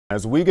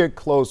As we get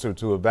closer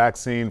to a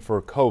vaccine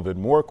for COVID,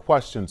 more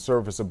questions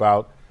surface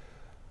about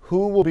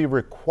who will be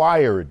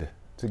required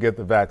to get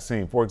the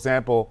vaccine. For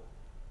example,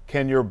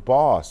 can your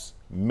boss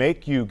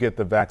make you get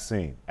the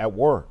vaccine at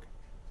work?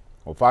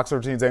 Well, Fox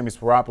 13's Amy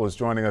Sparopoulos is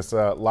joining us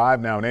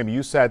live now. And Amy,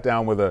 you sat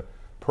down with a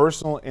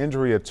personal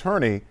injury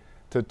attorney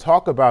to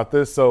talk about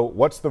this. So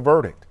what's the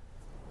verdict?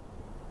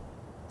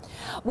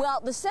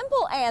 Well, the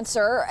simple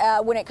answer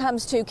when it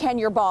comes to can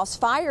your boss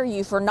fire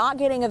you for not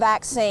getting a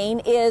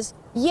vaccine is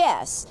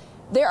yes.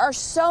 There are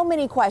so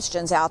many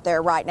questions out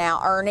there right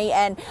now, Ernie,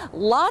 and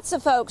lots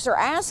of folks are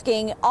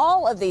asking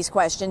all of these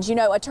questions. You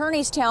know,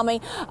 attorneys tell me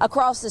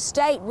across the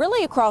state,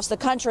 really across the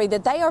country,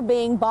 that they are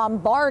being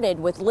bombarded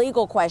with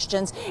legal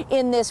questions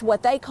in this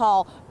what they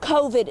call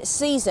COVID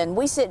season.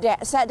 We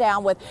sat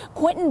down with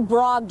Quentin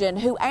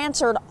Brogdon, who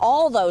answered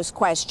all those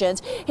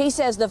questions. He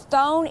says the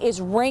phone is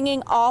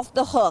ringing off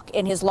the hook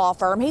in his law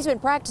firm. He's been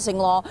practicing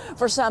law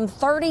for some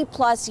 30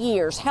 plus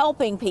years,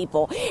 helping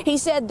people. He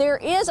said there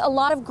is a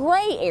lot of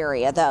gray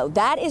area, though.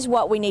 That is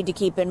what we need to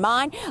keep in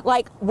mind,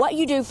 like what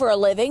you do for a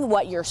living,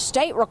 what your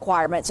state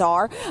requirements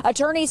are.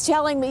 Attorneys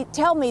tell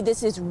me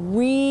this is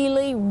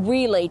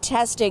really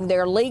testing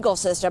their legal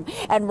system.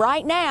 And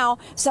right now,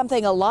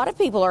 something a lot of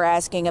people are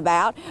asking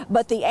about,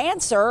 but the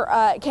answer,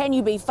 can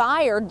you be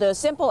fired? The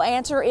simple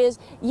answer is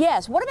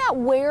yes. What about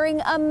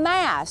wearing a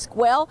mask?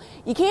 Well,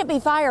 you can't be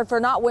fired for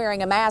not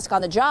wearing a mask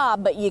on the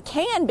job, but you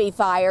can be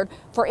fired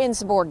for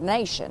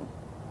insubordination.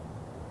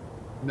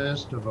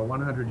 Midst of a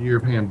 100-year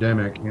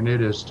pandemic, and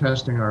it is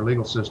testing our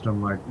legal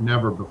system like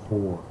never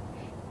before.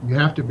 You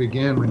have to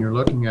begin, when you're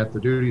looking at the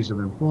duties of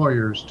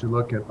employers, to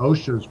look at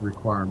OSHA's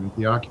requirement,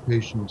 the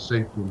Occupational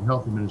Safety and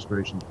Health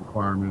Administration's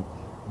requirement,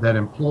 that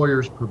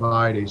employers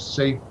provide a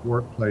safe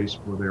workplace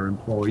for their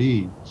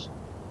employees.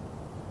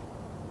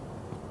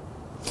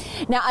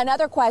 Now,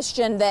 another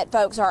question that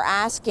folks are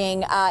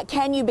asking,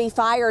 can you be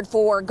fired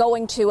for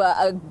going to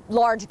a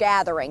large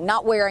gathering,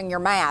 not wearing your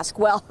mask?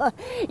 Well,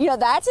 you know,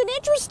 that's an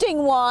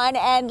interesting one.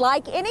 And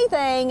like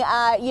anything,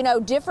 you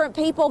know, different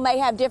people may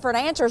have different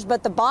answers.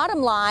 But the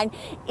bottom line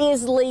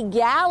is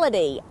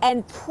legality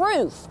and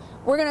proof.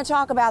 We're going to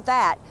talk about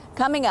that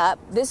coming up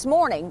this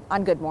morning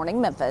on Good Morning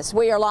Memphis.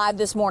 We are live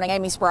this morning.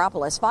 Amy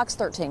Sparopoulos, Fox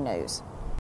 13 News.